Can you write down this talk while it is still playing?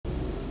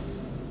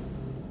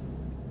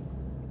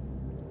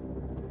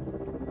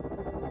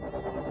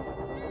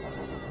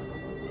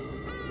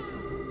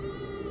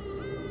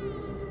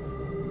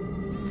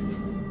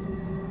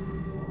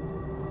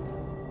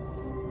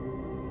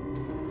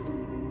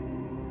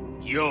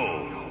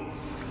You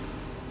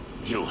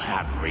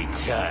have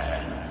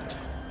returned.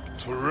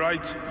 To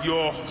right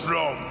your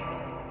wrong.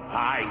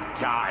 I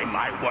die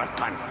my work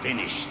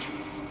unfinished.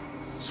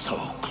 So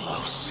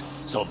close,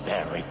 so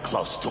very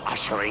close to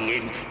ushering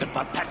in the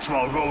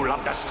perpetual rule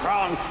of the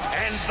strong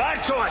and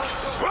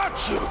virtuous.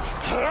 Virtue!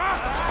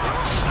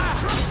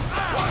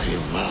 The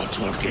world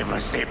will give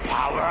us the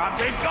power of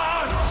the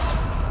gods.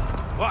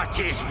 What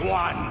is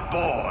one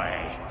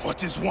boy?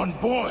 What is one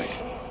boy?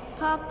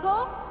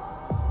 Papa?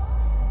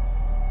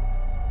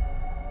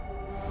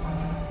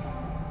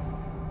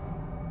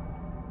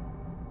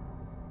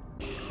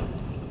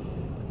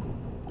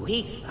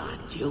 We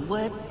thought you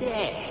were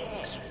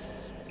dead.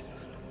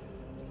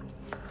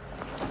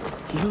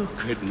 You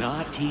could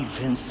not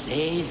even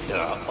save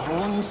your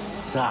own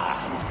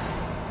son.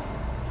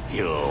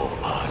 You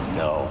are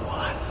no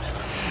one.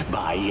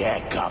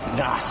 Bayek of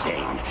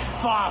nothing.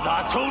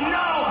 Father to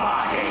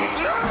nobody!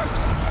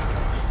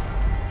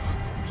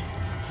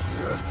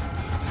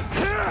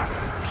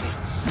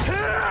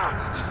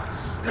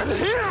 And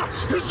here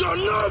is your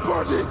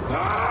nobody!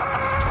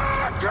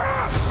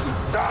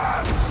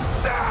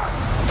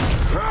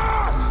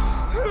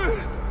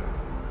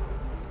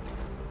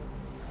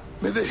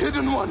 May the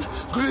Hidden One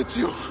greet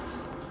you.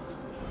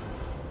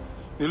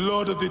 The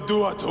Lord of the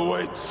Duat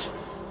awaits.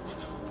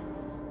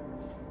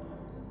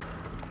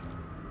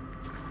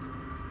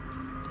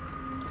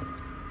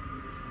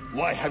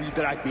 Why have you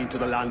dragged me into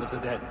the land of the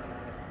dead?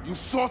 You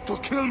sought to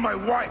kill my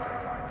wife.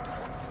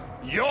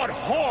 Your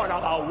whore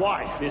of a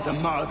wife is a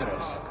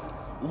murderess,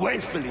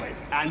 willfully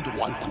and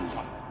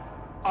wantonly.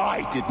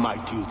 I did my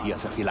duty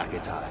as a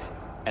Phylakitai,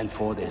 and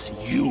for this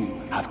you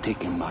have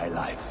taken my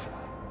life.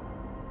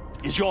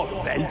 Is your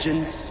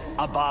vengeance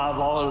above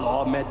all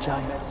law,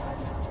 Medjay?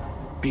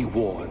 Be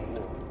warned.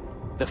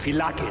 The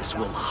Phylakis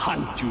will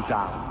hunt you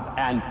down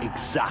and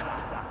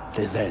exact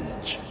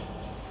revenge.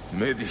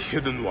 May the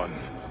Hidden One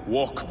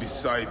walk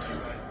beside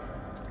you.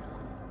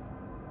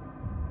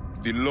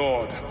 The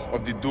Lord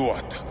of the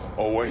Duat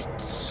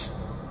awaits.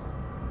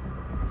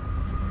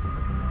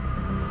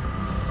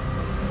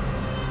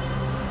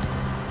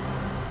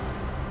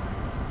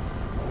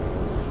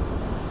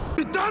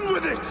 Be done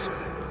with it!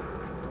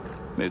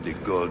 May the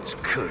gods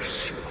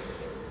curse you.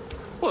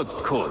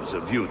 What cause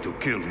have you to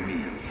kill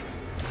me?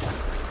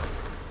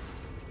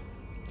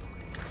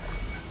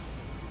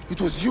 It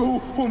was you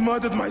who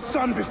murdered my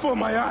son before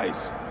my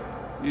eyes.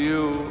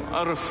 You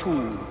are a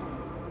fool.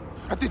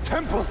 At the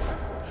temple,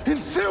 in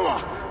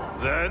Siwa!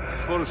 That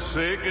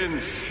forsaken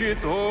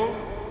shithole?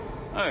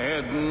 I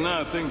had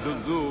nothing to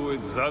do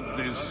with that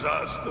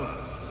disaster.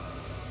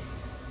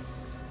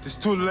 It is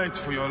too late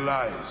for your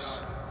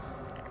lies.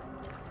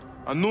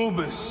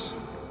 Anubis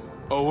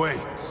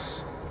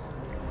awaits.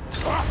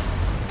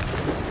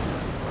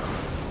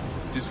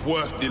 It is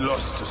worth the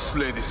loss to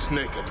slay the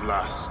snake at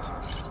last.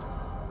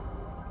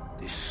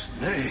 The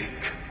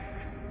snake?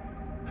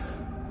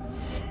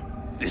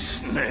 The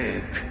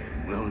snake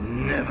will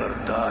never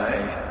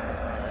die.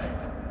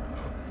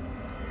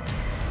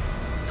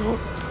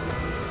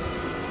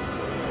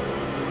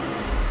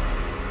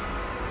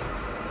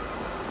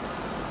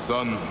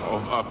 Son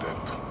of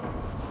Apep,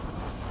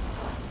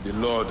 the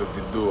Lord of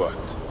the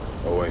Duat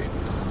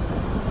awaits.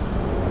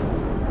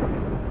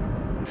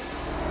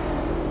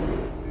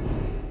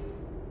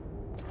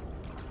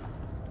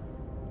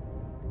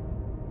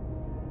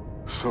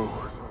 So,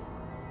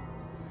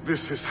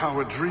 this is how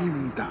a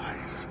dream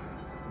dies.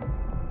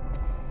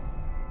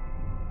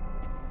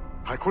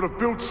 I could have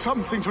built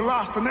something to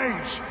last an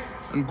age.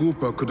 And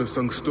Gupa could have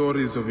sung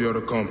stories of your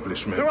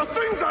accomplishments. There are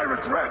things I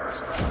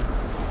regret.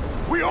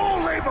 We all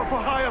labor for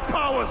higher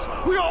powers.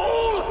 We are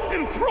all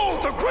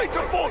enthralled to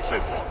greater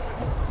forces.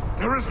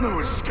 There is no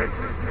escape.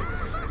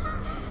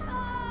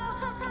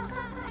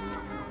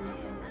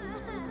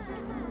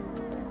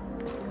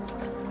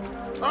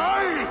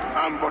 I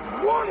am but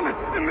one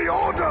in the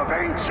Order of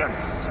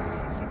Ancients.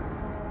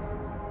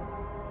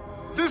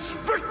 This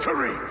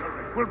victory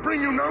will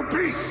bring you no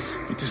peace.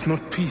 It is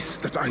not peace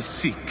that I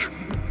seek.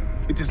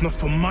 It is not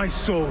for my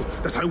soul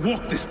that I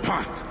walk this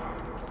path.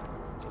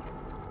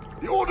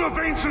 The Order of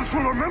Ancients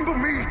will remember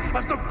me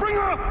as the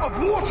bringer of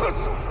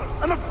waters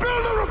and the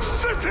builder of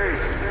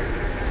cities!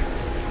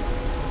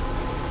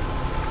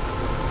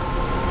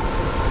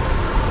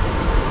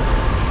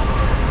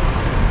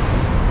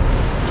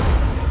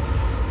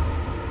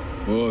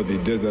 Or the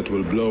desert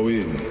will blow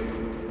in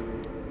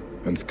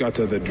and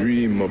scatter the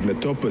dream of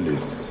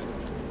Metopolis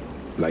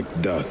like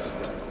dust.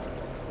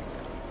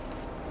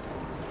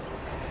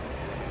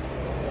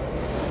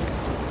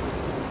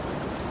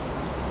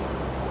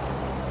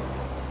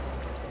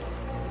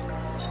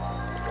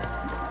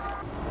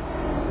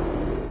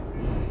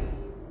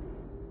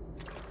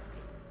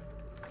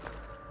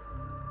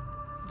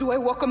 Do I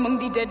walk among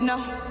the dead now?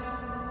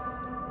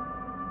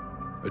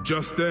 A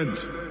just end.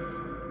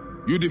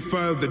 You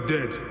defiled the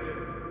dead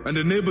and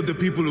enabled the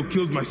people who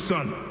killed my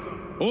son,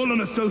 all on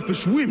a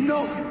selfish whim.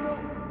 No!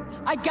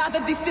 I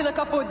gathered the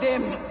silica for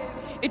them.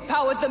 It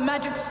powered the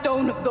magic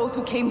stone of those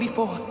who came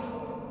before.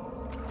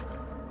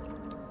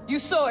 You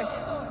saw it.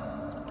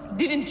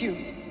 didn't you?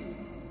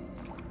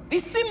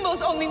 These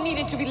symbols only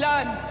needed to be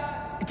learned.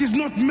 It is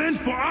not meant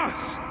for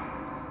us!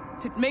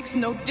 It makes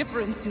no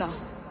difference now.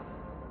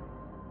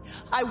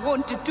 I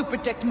wanted to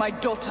protect my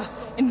daughter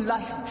in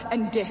life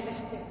and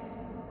death.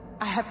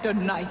 I have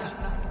done neither.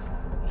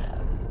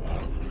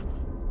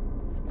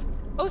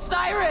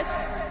 Osiris!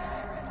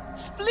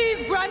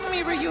 Please grant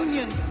me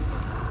reunion.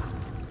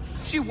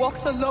 She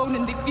walks alone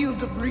in the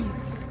field of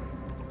reeds.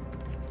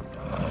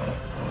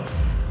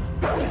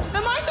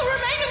 Am I to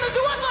remain in the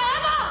Duat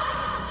forever?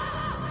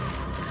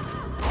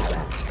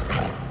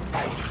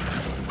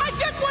 I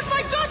just want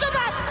my daughter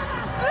back!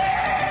 Please!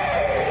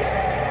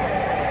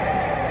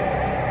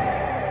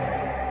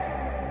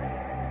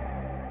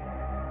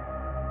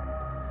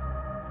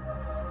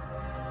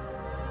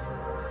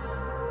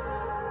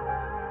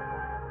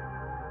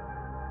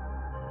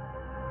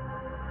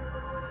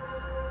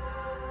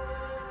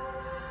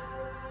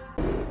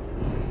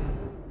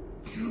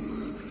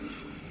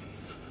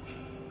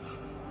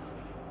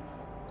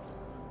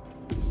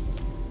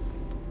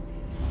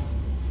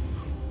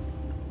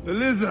 The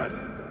lizard!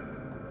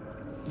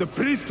 The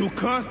priest who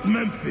cursed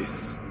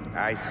Memphis!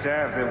 I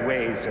serve the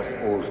ways of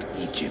old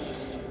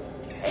Egypt.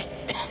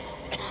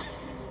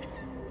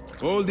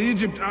 Old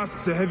Egypt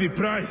asks a heavy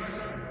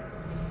price.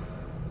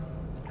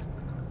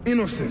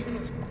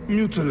 Innocents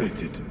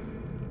mutilated.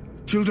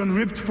 Children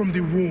ripped from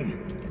the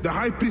womb. The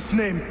High Priest's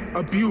name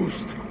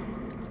abused.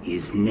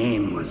 His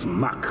name was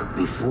Muk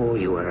before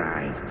you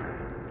arrived.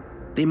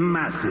 The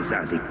masses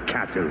are the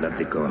cattle of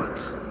the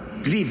gods,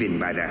 driven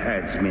by the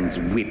herdsman's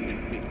whip.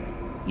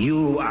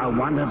 You are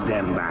one of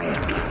them,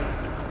 Bayek.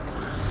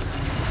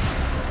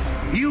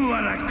 You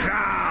are a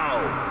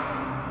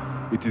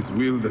cow! It is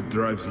will that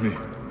drives me,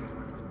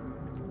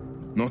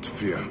 not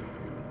fear.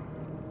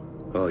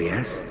 Oh,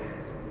 yes?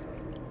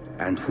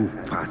 And who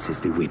passes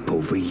the whip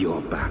over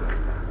your back?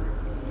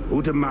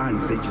 Who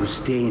demands that you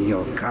stay in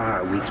your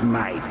car with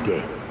my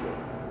death?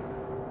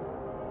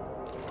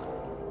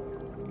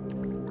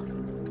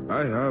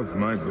 I have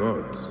my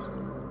gods.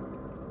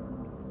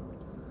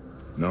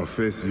 Now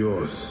face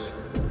yours.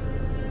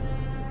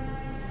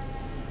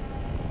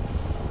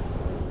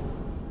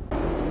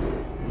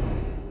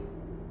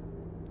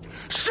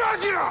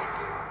 Shadia!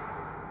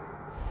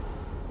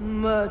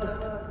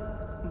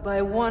 Murdered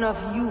by one of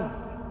you.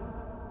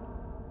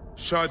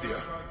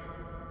 Shadia.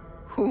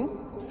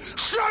 Who?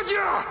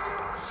 Shadia!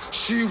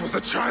 She was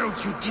the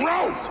child you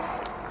drowned!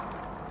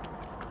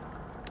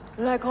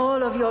 Like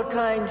all of your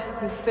kind,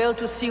 you fail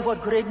to see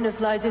what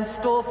greatness lies in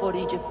store for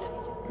Egypt.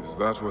 Is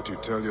that what you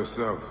tell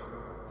yourself?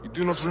 You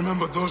do not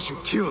remember those you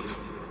killed.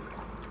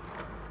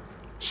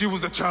 She was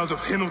the child of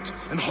Henut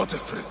and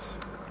Hotefres.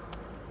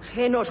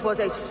 Henot was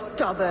a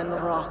stubborn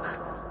rock.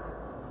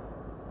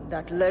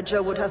 That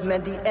ledger would have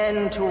meant the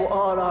end to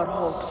all our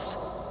hopes.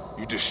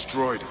 You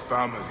destroyed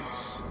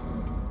families.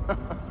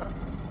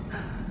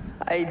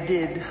 I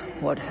did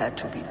what had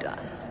to be done.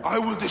 I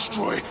will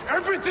destroy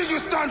everything you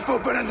stand for,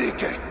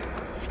 Berenike!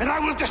 And I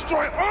will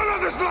destroy all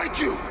others like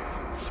you!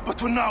 But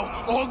for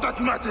now, all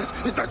that matters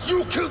is that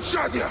you killed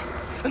Shadia!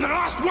 And the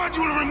last word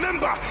you will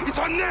remember is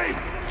her name!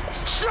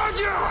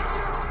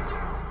 Shadia!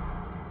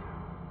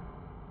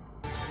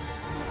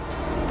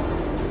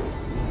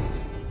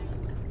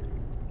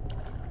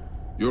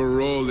 Your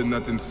role in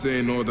that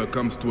insane order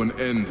comes to an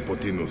end,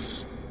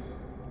 Pothinus.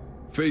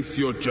 Face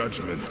your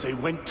judgment. They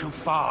went too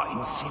far in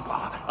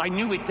Siwa. I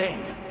knew it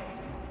then.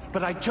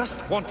 But I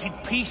just wanted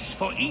peace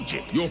for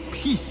Egypt. Your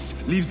peace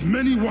leaves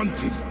many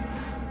wanting.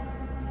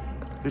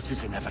 This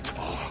is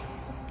inevitable.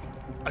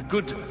 A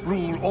good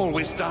rule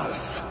always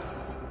does.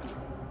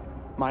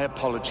 My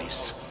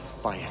apologies,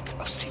 Bayek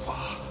of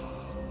Siwa.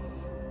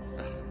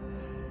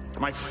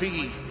 My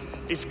fee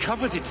is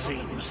covered, it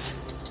seems.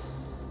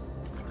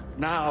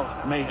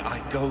 Now may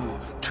I go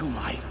to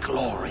my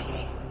glory.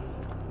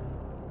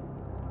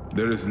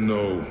 There is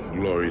no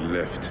glory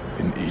left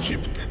in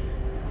Egypt.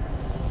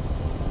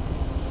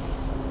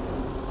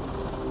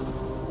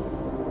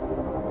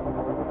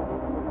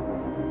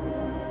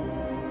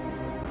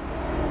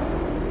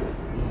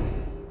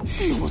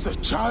 He was a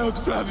child,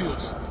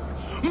 Flavius!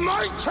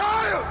 My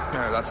child!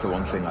 That's the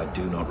one thing I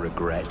do not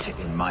regret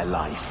in my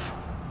life.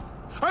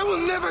 I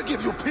will never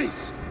give you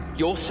peace!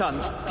 Your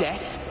son's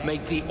death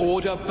made the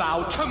Order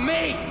bow to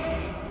me!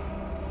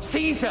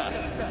 Caesar,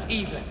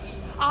 even.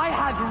 I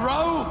had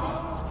Rome!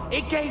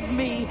 It gave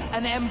me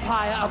an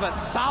empire of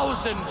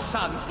 1,000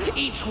 sons,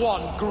 each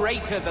one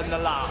greater than the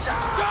last.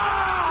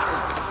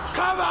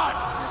 Come on!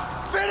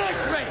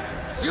 Finish me!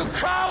 You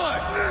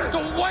coward!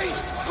 The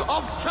waste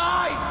of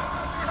time!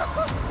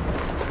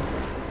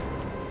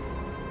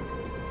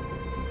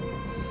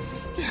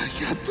 I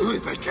can't do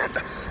it! I can't do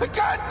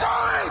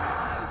it!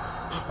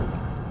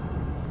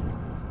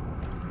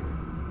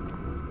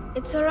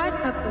 It's alright,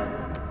 Papa.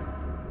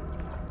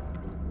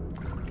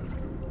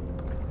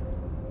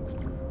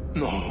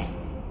 No.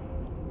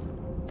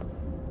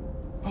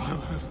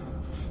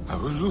 I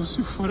will lose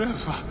you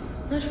forever.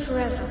 Not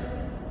forever.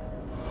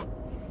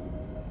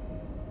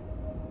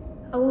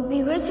 I will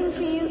be waiting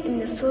for you in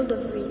the field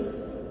of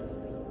reeds.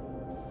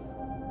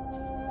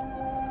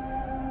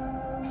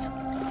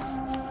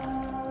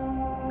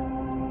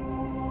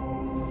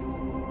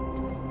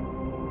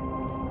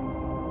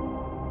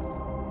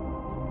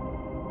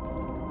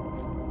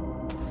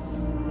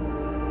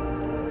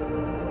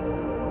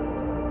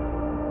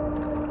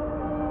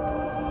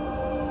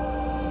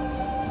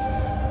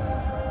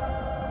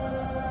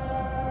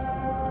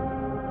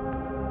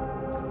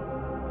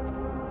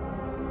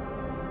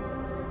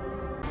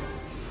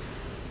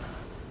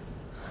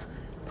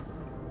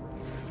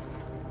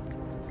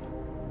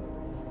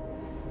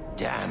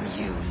 Damn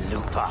you,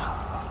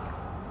 Lupa.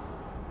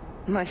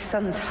 My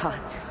son's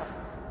heart.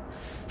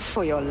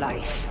 For your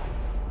life.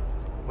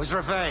 Was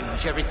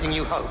revenge everything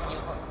you hoped?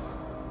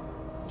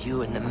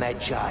 You and the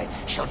Medjay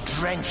shall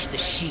drench the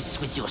sheets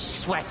with your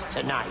sweat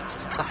tonight.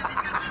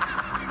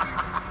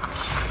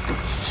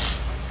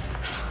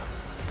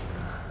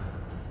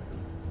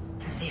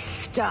 This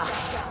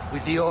stuff.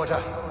 With the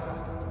Order,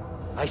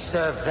 I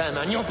served them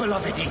and your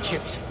beloved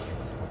Egypt.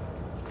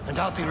 And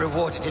I'll be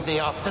rewarded in the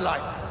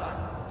afterlife.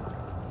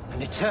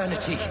 An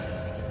eternity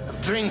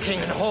of drinking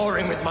and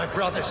whoring with my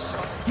brothers.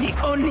 The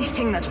only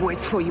thing that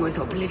waits for you is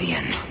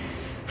oblivion.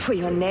 For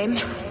your name,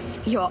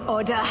 your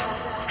Order,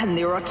 and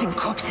the rotting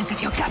corpses of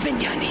your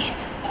Gabignani.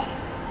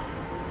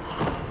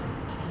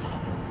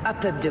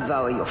 Apep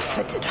devour your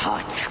fetid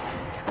heart.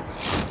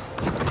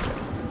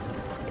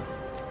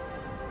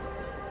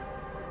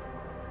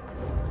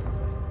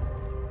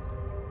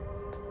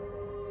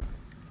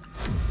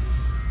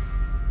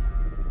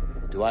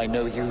 Do I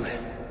know you?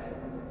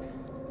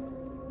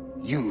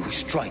 You who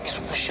strikes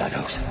from the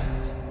shadows.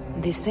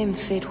 The same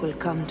fate will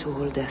come to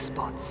all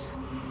despots.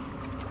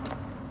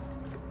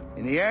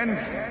 In the end,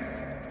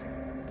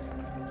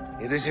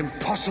 it is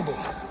impossible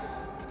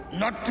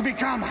not to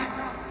become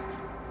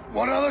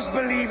what others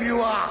believe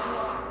you are.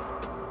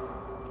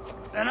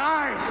 And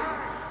I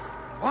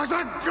was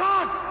a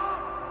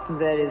god!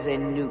 There is a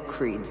new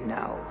creed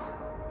now.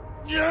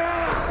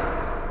 Yeah!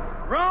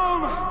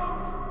 Rome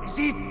is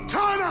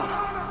eternal!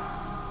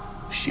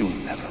 She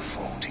will never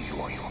fall to you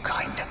or your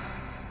kind.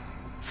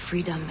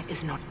 Freedom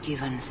is not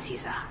given,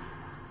 Caesar.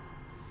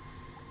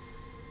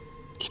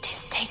 It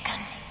is taken.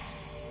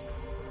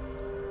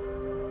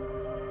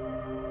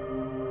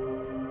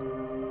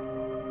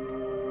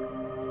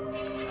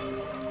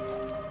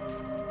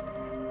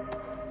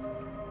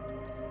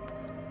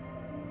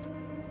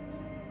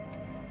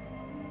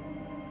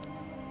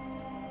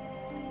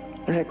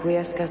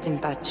 Requiescat in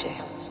pace,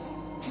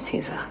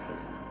 Caesar.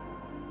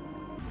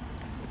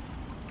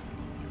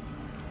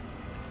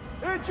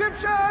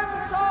 Egyptian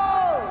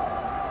soul!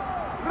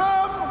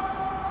 Rome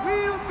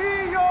will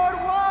be your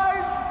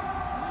wise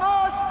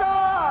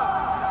master!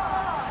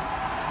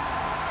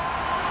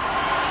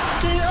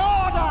 The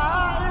Order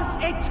is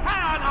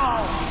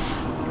eternal!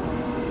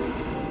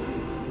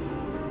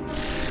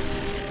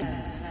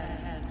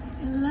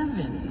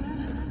 11.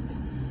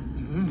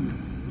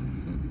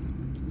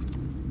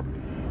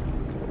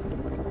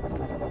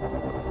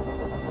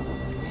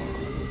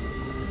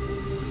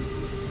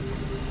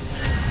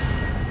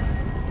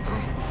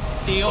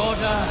 The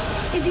Order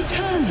is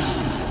eternal.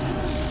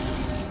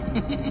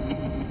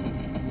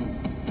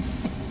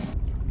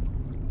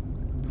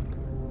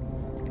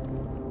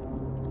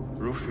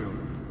 Rufio,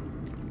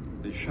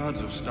 the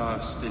shards of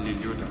stars still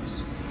elude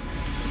us.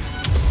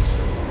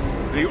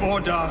 The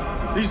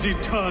Order is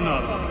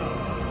eternal.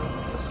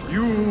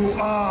 You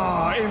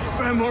are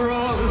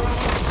ephemeral.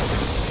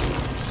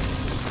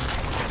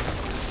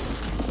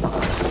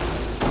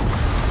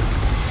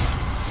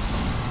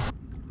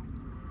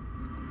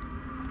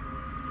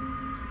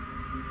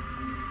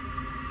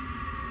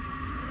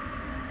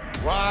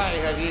 Why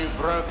have you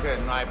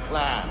broken my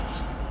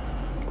plans?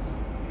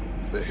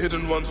 The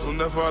Hidden Ones will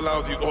never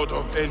allow the Order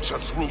of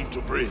Ancients room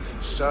to breathe.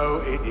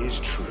 So it is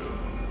true.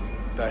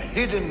 The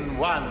Hidden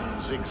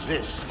Ones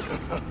exist.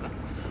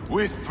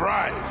 We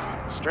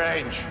thrive.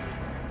 Strange.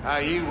 How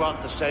you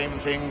want the same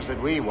things that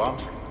we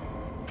want.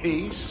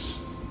 Peace,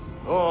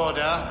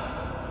 order,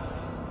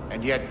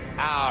 and yet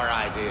our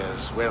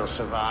ideas will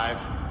survive.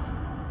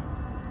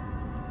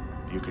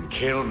 You can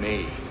kill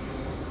me,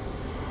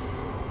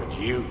 but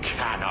you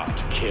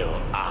cannot kill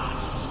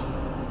us.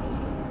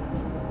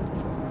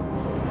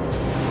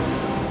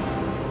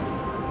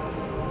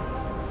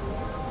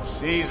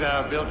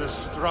 Caesar built a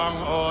strong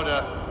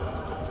order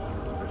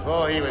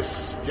before he was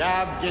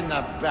stabbed in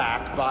the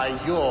back by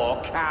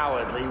your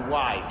cowardly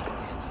wife.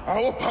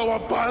 Our power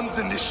burns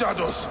in the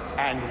shadows.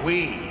 And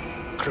we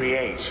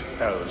create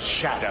those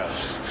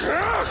shadows.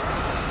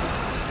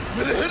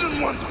 May the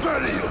Hidden Ones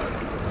bury you.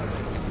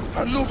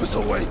 Anubis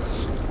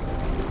awaits.